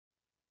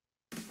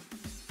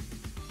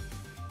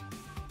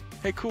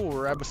Hey, cool,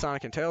 we're at with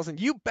Sonic and Tails, and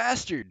you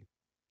bastard!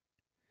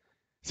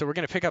 So we're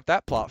gonna pick up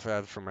that plot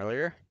from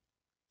earlier.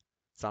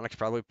 Sonic's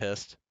probably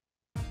pissed.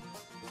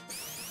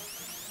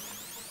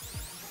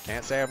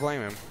 Can't say I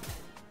blame him.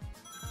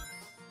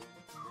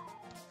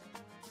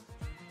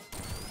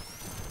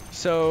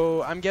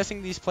 So I'm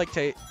guessing these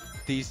take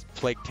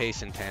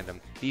place in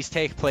tandem. These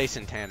take place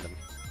in tandem.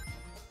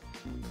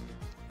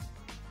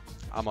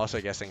 I'm also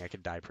guessing I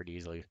could die pretty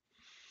easily.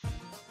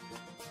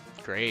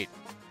 Great.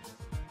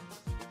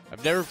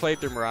 I've never played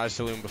through Mirage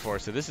Saloon before,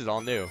 so this is all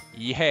new.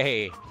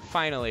 Yay!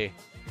 Finally!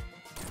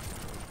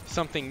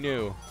 Something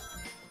new.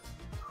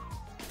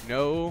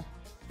 No.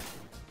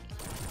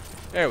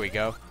 There we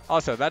go.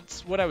 Also,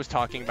 that's what I was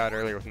talking about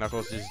earlier with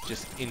Knuckles, is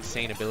just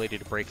insane ability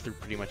to break through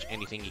pretty much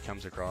anything he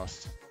comes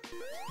across.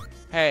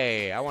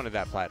 Hey, I wanted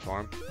that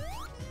platform.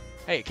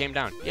 Hey, it came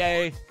down.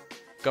 Yay!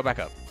 Go back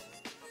up.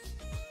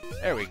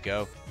 There we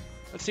go.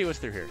 Let's see what's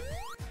through here.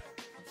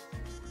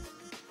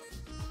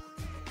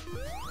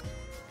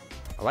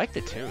 I like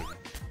the tune.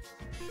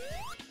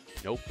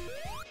 Nope.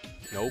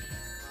 Nope.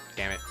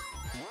 Damn it.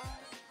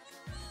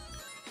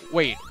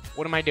 Wait,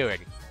 what am I doing?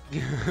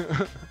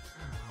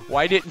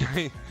 Why didn't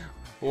I...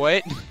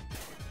 What?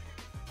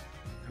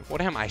 What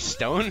am I,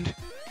 stoned?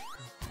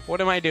 What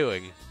am I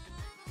doing?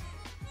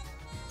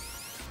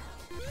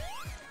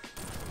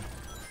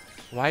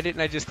 Why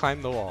didn't I just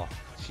climb the wall?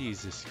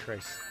 Jesus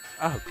Christ.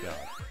 Oh, God.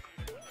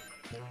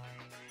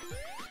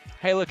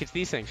 Hey, look, it's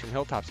these things from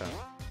Hilltop Zone.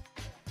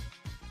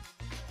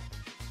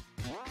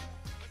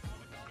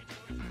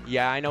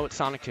 Yeah, I know what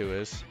Sonic 2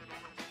 is.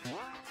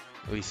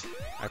 At least,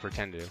 I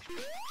pretend to.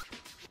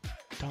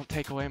 Don't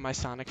take away my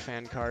Sonic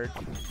fan card.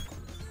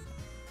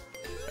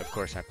 Of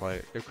course I play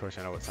it. Of course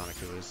I know what Sonic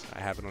 2 is.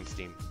 I have it on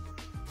Steam.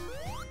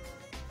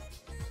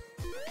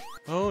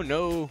 Oh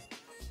no!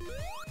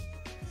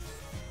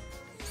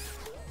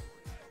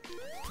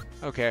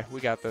 Okay, we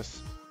got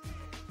this.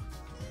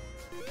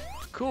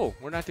 Cool,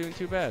 we're not doing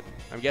too bad.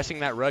 I'm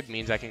guessing that rug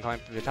means I can climb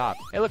to the top.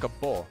 Hey, look, a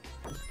bull.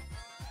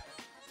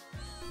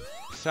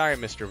 Sorry,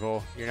 Mr.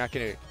 Bull. You're not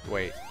gonna...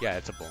 Wait, yeah,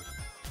 it's a bull.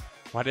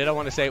 Why did I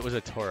want to say it was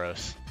a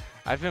Tauros?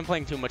 I've been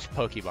playing too much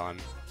Pokemon.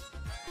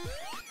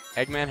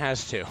 Eggman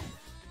has too.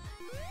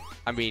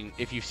 I mean,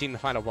 if you've seen the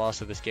final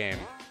boss of this game.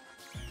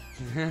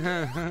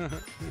 I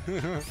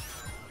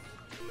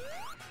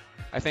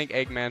think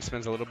Eggman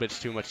spends a little bit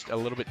too much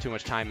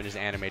time in his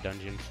anime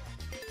dungeon.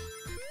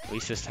 At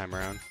least this time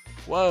around.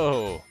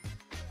 Whoa!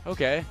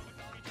 Okay.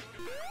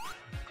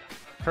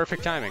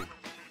 Perfect timing.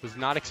 Was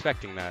not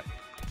expecting that.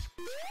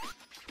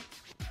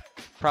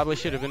 Probably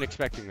should have been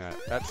expecting that.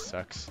 That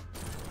sucks.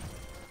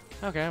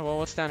 Okay, well,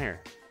 what's down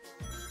here?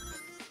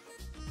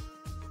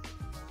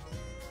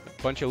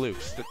 A bunch of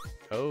loops.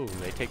 Oh,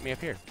 they take me up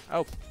here.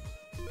 Oh.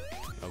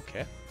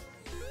 Okay.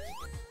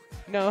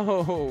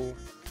 No!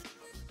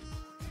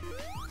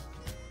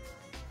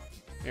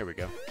 Here we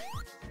go.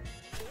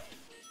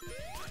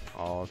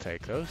 I'll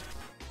take those.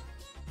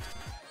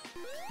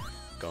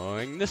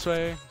 Going this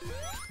way.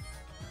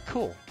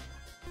 Cool.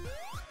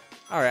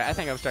 Alright, I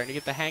think I'm starting to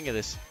get the hang of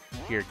this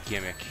here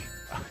gimmick.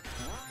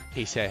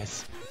 He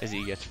says, as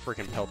he gets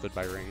freaking pelted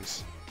by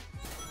rings.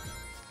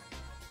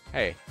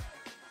 Hey,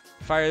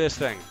 fire this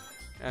thing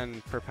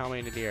and propel me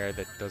into the air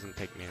that doesn't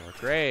take me anywhere.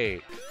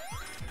 Great.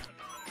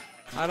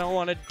 I don't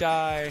want to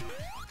die.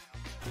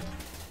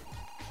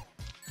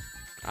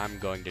 I'm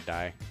going to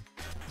die.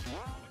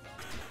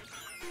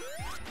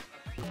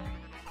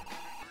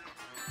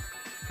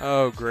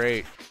 Oh,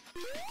 great.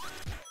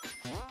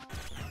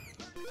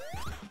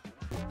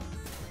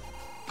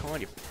 Come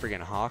on, you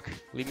friggin' hawk.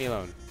 Leave me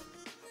alone.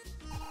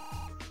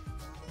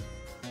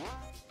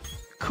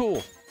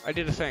 Cool. I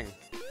did a thing.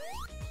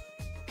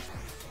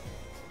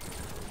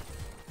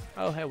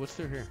 Oh, hey, what's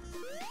through here?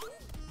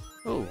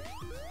 Oh,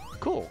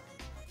 cool.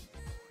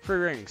 Free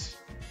rings.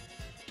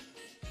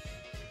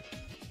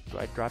 Do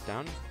I drop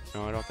down?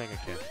 No, I don't think I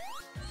can.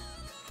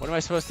 What am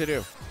I supposed to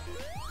do?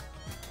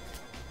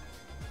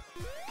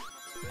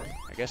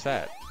 I guess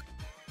that.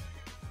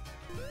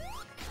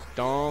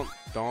 Don't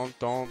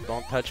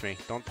touch me.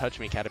 Don't touch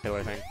me,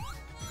 caterpillar thing.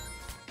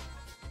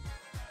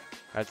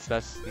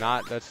 That's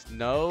not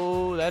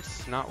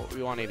what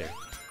we want either.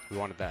 We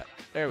wanted that.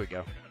 There we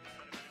go.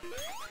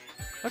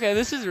 Okay,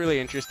 this is really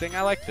interesting.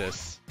 I like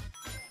this.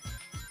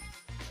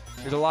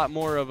 There's a lot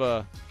more of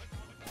a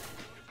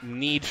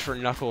need for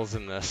Knuckles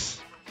in this.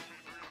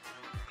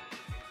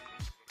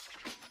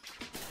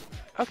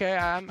 Okay,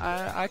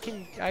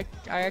 I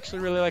actually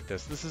really like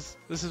this. This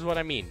is what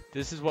I mean.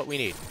 This is what we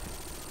need.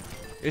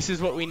 This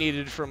is what we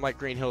needed from like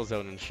Green Hill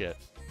Zone and shit.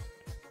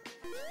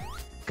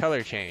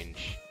 Color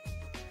change.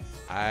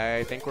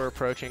 I think we're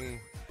approaching...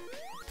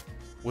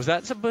 Was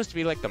that supposed to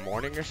be like the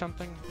morning or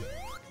something?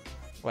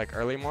 Like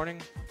early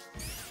morning?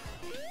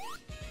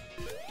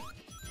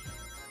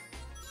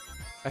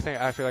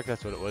 I feel like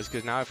that's what it was,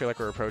 because now I feel like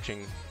we're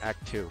approaching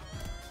Act 2.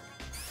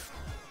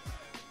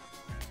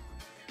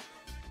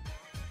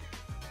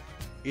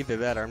 Either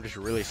that or I'm just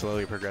really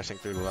slowly progressing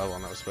through the level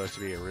and that was supposed to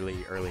be a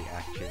really early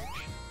act change.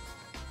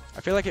 I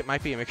feel like it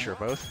might be a mixture of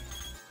both.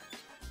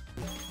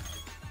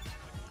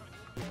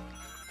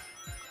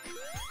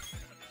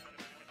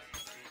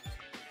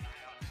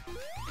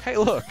 Hey,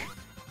 look!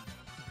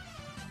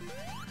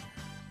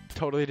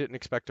 Totally didn't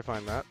expect to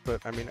find that,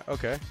 but I mean,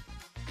 okay.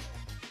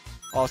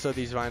 Also,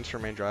 these vines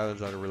from Ranger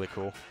Islands are really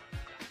cool.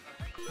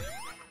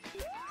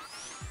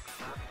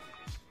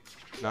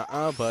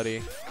 Nuh-uh,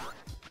 buddy.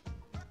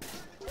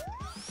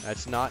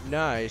 That's not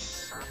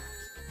nice.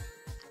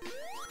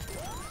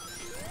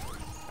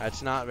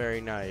 That's not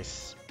very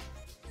nice.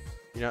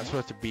 You're not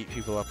supposed to beat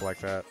people up like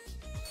that.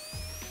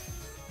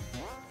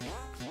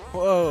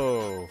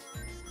 Whoa!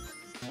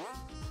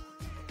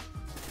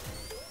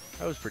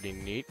 That was pretty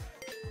neat.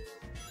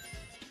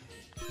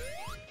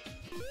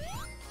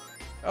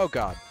 Oh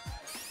god.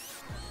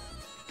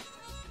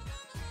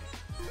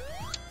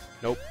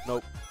 Nope,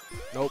 nope,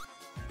 nope,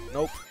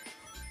 nope.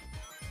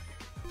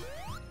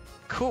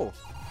 Cool.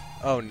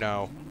 Oh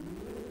no.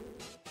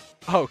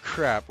 Oh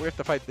crap, we have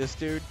to fight this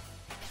dude?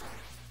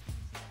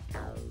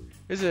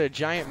 This is a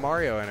giant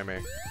Mario enemy.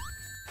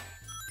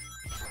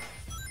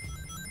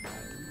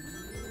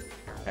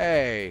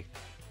 Hey,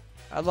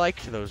 I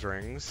liked those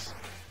rings.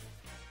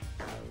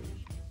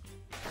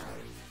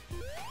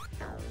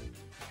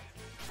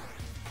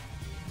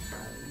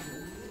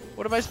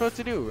 What am I supposed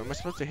to do? Am I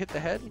supposed to hit the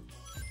head?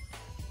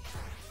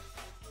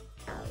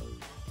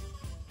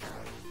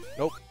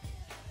 Nope.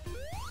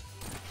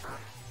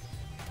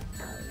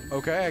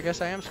 Okay, I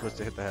guess I am supposed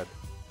to hit the head.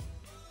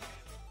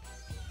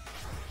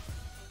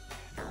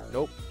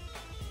 Nope.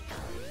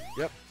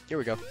 Yep, here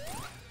we go.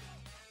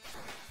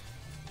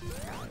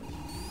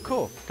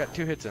 Cool, got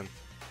 2 hits in.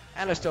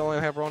 And I still only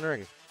have 1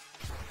 ring.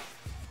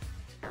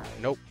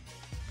 Nope.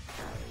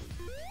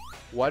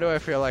 Why do I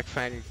feel like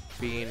Fang,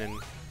 Bean, and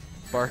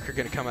Bark are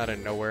gonna come out of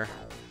nowhere?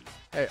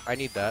 Hey, I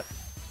need that.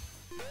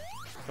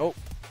 Nope.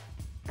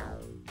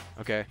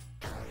 Okay.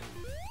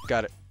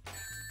 Got it.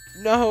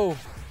 No!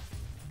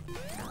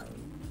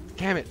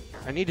 Damn it,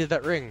 I needed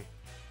that ring.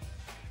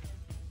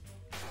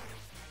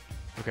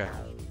 Okay.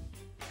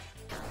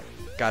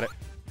 Got it.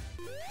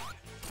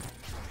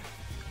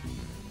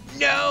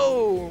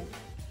 No!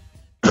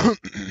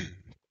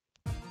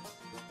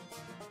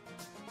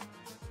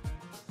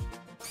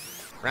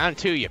 Round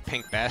 2, you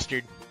pink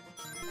bastard.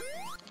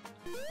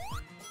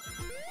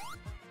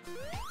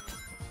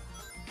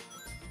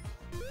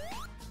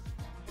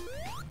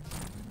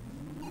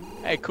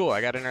 Hey, cool,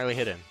 I got an early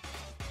hit in.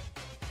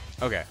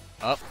 Okay,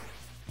 up.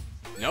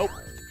 Nope.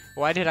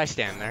 Why did I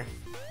stand there?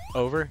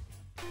 Over.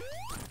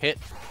 Hit.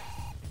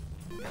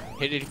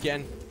 Hit it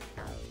again.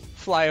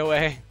 Fly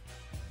away.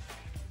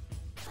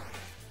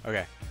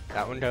 Okay,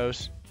 that one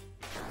goes.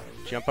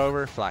 Jump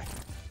over, fly.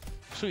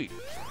 Sweet.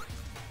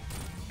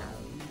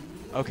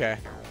 Okay,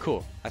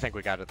 cool. I think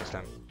we got it this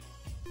time.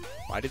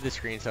 Why did the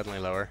screen suddenly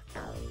lower?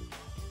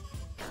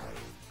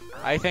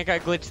 I think I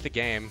glitched the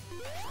game.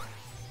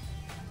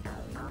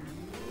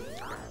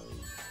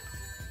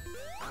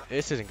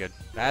 This isn't good.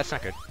 That's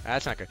not good.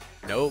 That's not good.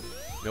 Nope.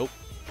 Nope.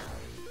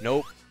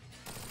 Nope.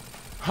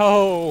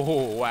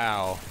 Oh,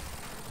 wow.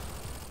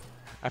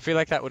 I feel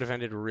like that would have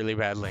ended really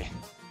badly.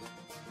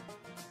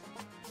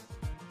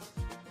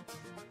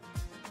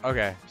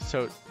 Okay,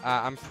 so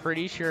I'm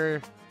pretty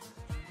sure...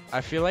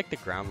 I feel like the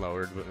ground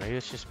lowered, but maybe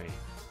it's just me.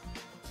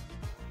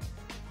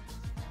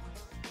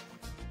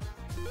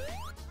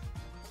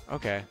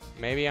 Okay,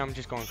 maybe I'm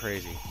just going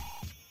crazy.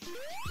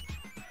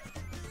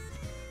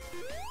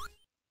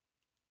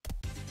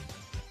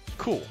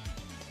 Cool.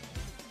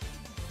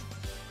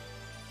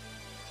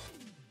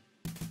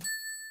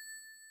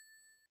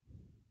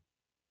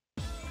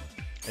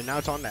 And now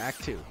it's on to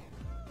Act 2.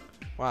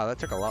 Wow, that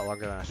took a lot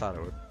longer than I thought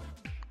it would.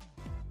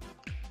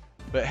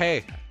 But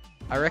hey,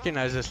 I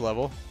recognize this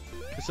level.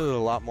 This is a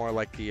lot more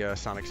like the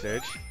Sonic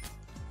stage.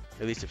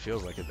 At least it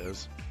feels like it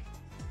does.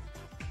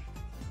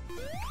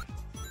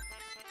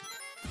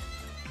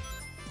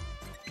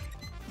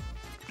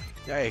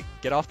 Hey,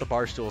 get off the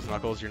bar stools,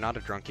 Knuckles. You're not a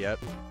drunk yet.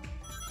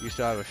 You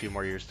still have a few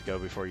more years to go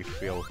before you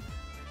feel...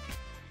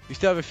 You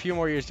still have a few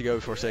more years to go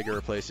before Sega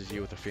replaces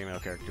you with a female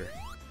character.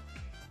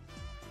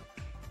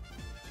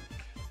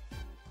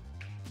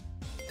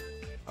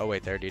 Oh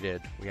wait, they already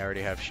did. We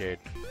already have Shade.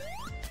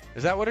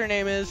 Is that what her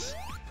name is?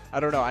 I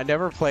don't know. I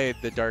never played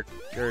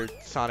the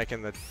Sonic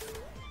and the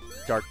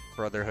Dark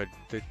Brotherhood,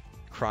 the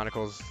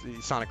Chronicles,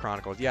 Sonic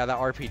Chronicles. Yeah, that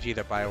RPG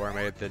that BioWare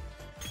made that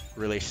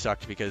really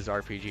sucked because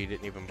RPG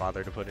didn't even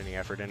bother to put any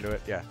effort into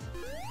it. Yeah.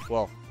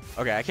 Well,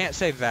 okay, I can't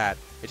say that.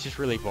 It's just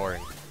really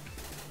boring.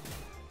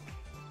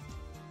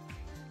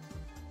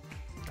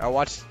 I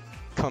watched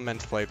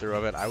Clement's playthrough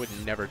of it. I would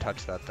never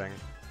touch that thing.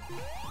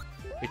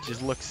 It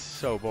just looks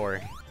so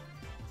boring.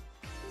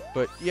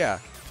 But yeah.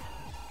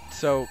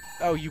 So,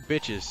 oh, you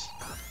bitches.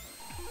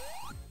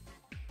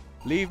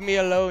 Leave me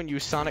alone, you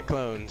Sonic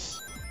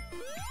clones.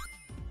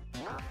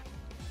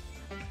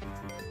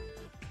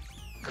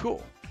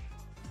 Cool.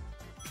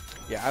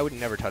 Yeah, I would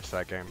never touch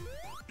that game.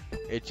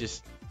 It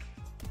just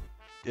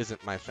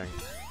isn't my thing.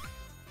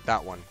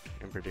 That one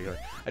in particular.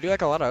 I do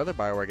like a lot of other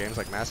BioWare games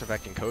like Mass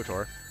Effect and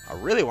KOTOR. I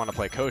really want to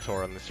play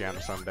KOTOR on this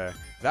channel someday.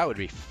 That would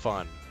be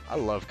fun. I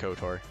love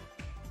KOTOR.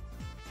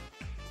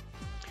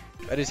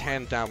 That is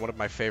hands down one of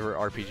my favorite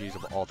RPGs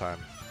of all time.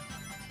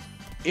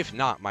 if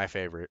not my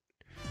favorite.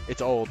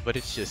 It's old, but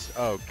it's just,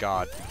 oh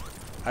god.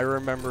 I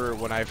remember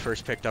when I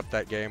first picked up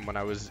that game when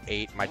I was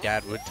 8, my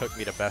dad took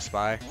me to Best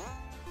Buy.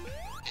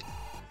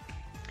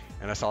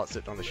 And I saw it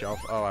sitting on the shelf.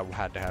 Oh, I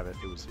had to have it.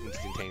 It was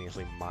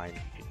instantaneously mine.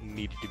 It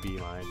needed to be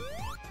mine.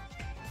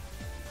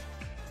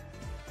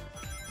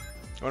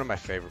 One of my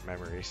favorite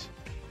memories.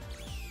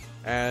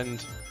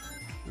 And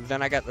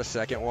then I got the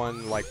second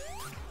one, like,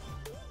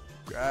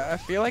 I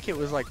feel like it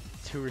was like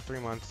 2 or 3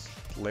 months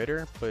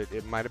later, but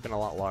it might have been a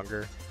lot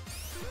longer.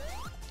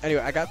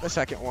 Anyway, I got the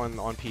second one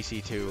on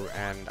PC too,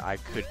 and I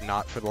could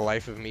not for the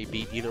life of me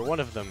beat either one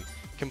of them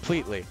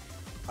completely.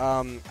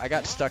 I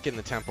got stuck in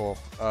the temple.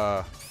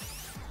 Well,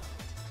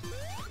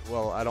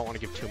 I don't want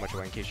to give too much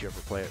away in case you ever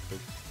play it, but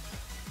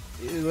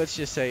let's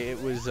just say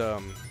it was,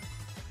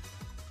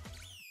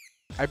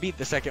 I beat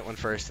the second one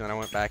first, and then I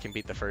went back and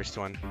beat the first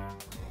one.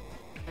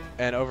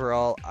 And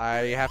overall,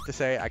 I have to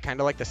say, I kind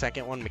of like the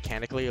second one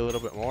mechanically a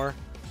little bit more,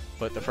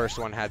 but the first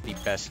one had the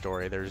best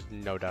story, there's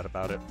no doubt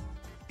about it.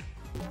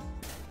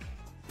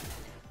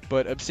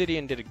 But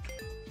Obsidian did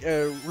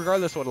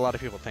regardless of what a lot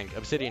of people think,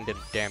 Obsidian did a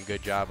damn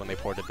good job when they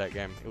ported that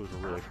game. It was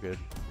really good.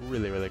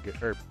 Really, really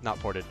good. Or, not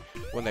ported.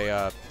 When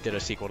they did a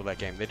sequel to that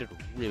game. They did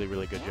a really,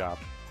 really good job.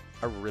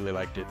 I really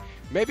liked it.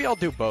 Maybe I'll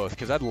do both,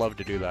 because I'd love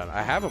to do that.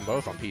 I have them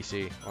both on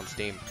PC, on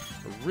Steam.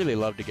 I'd really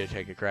love to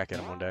take a crack at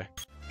them one day.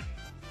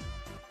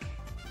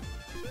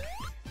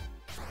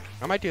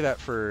 I might do that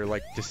for,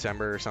 like,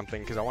 December or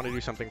something, because I want to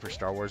do something for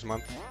Star Wars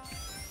month.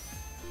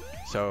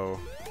 So,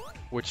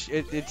 which,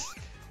 it's...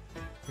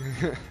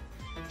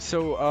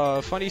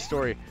 So, funny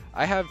story.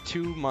 I have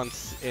 2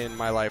 months in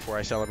my life where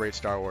I celebrate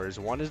Star Wars.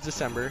 One is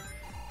December,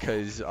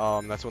 because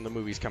that's when the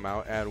movies come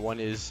out, and one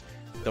is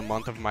the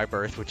month of my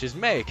birth, which is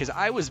May, because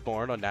I was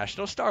born on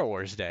National Star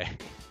Wars Day.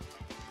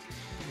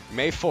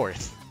 May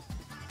 4th.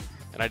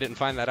 And I didn't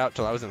find that out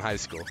till I was in high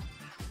school.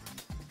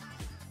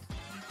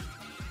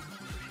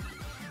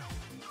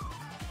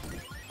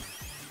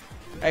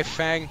 Hey,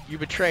 Fang, you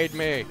betrayed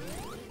me!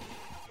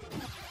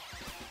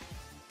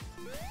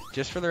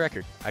 Just for the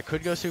record, I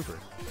could go super,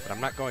 but I'm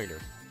not going to.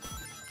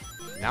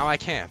 Now I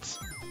can't.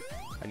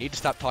 I need to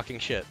stop talking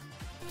shit.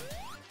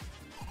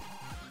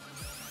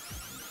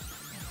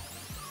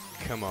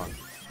 Come on.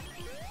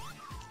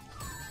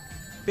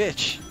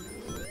 Bitch!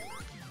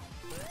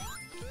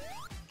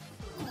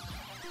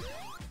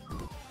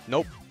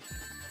 Nope.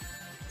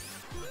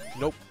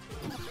 Nope.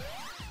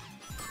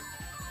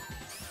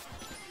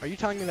 Are you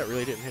telling me that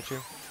really didn't hit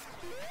you?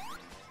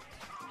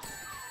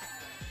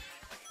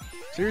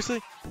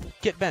 Seriously?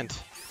 Get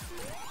bent.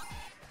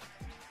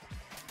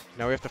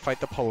 Now we have to fight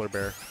the polar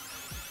bear.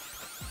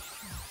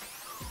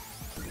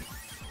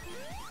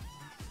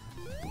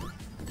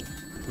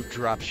 Who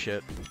drops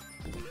shit.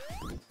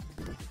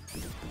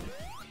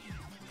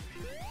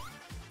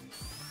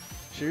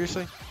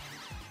 Seriously?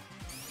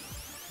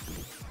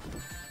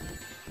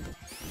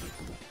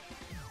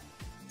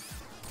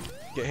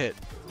 Get hit.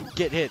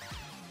 Get hit.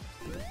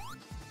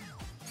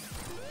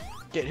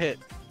 Get hit.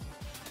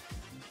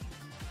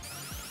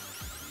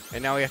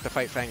 And now we have to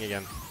fight Fang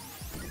again.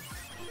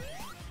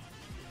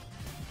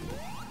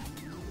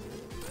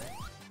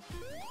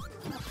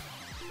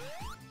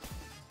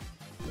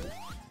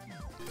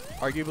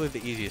 Arguably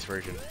the easiest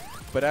version.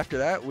 But after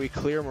that, we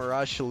clear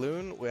Mirage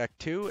Saloon, Act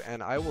 2,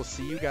 and I will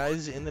see you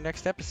guys in the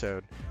next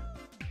episode.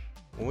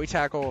 When we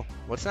tackle...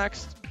 What's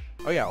next?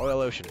 Oh yeah, Oil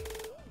Ocean.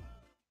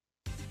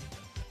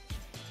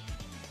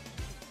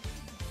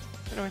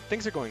 Anyway,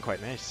 things are going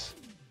quite nice.